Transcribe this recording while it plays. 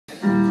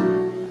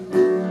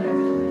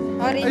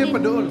Ayun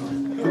pa doon.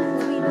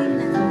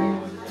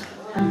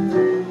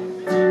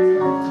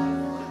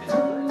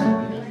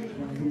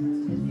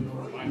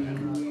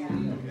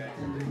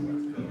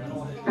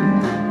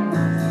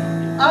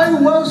 I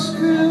was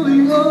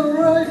feeling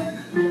alright,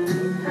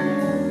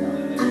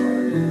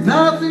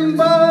 nothing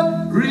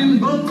but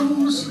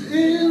rainbows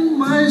in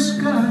my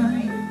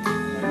sky.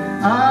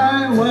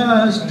 I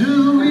was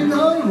doing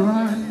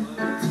alright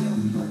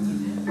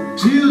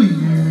till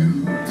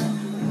you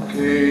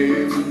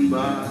came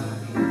by.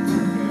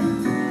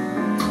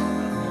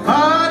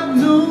 Had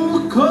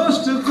no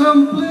cause to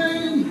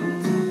complain,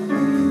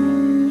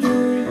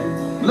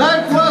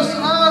 life was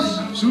as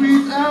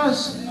sweet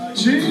as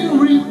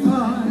cherry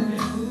pie.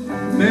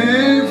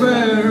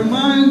 Never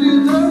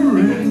minded the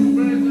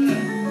rain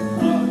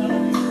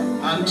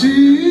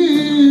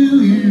until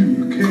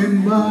you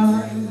came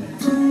by.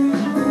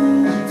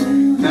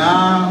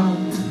 Now,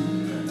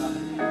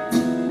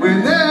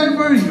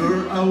 whenever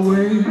you're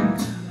away,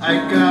 I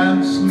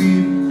can't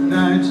sleep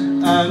nights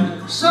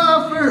and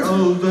suffer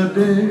all the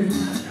day.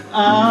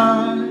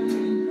 I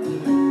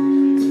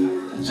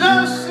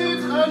just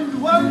sit and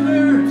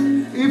wonder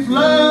if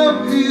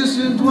love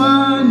isn't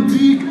one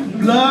big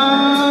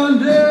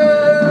blunder.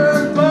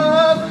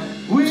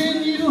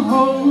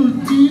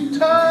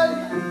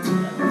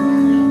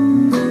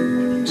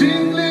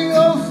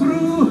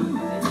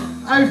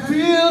 I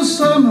feel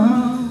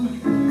somehow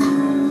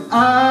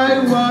I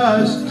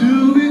was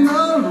doing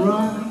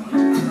alright,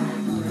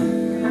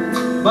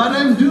 but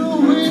I'm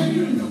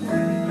doing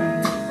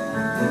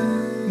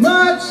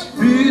much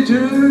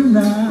better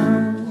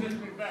now.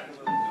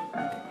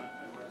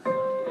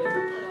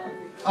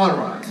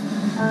 Alright.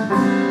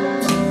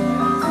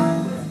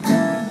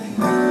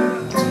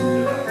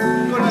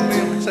 Ikaw lang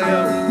may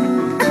magsayaw.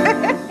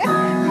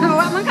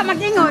 Huwag man ka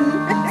mag-ingon.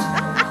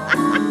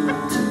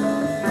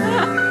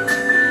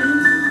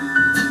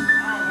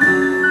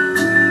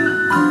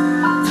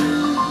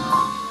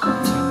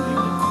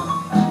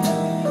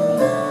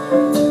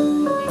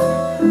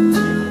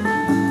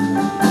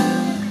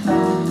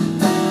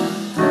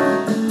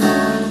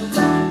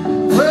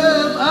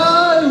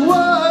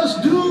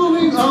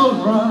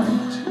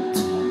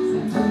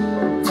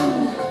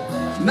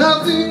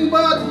 Nothing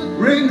but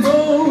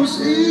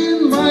rainbows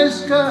in my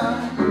sky.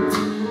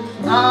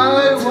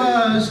 I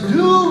was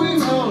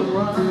doing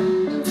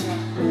alright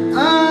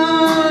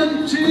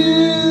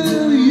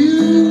until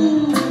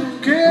you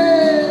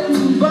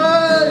came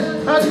by.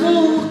 Had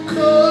no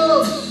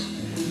cause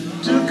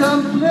to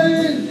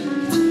complain.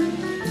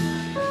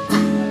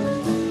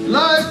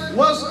 Life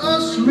was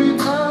as sweet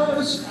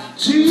as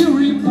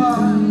cherry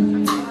pie.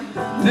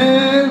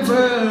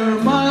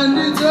 Never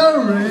minded the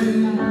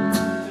rain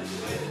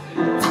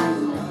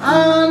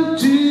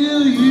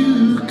until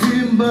you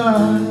came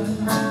by.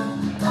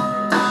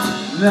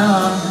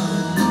 Now,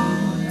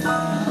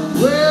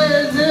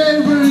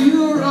 whenever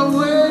you're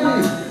away,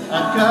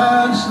 I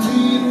can't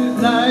sleep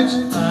nights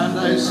and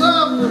I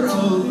suffer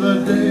all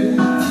the day.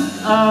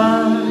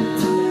 I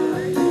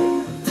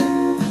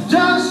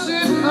just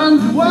sit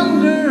and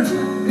wonder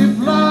if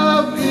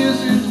love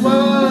isn't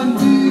one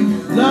big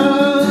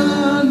blunder.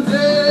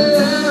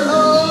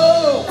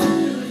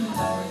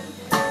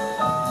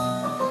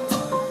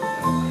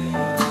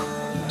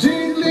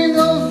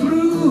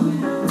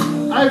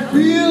 I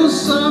feel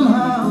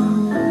somehow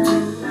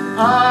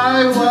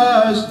I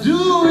was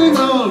doing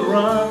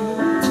alright,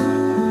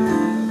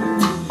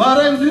 but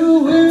I'm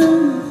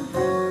doing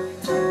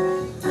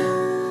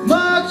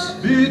much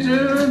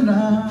better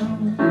now.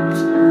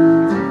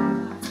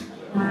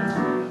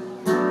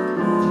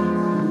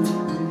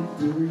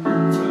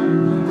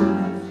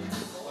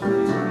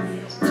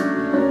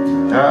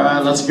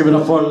 Alright, let's give it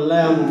up for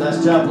Lem.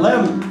 Nice job,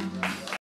 Lem.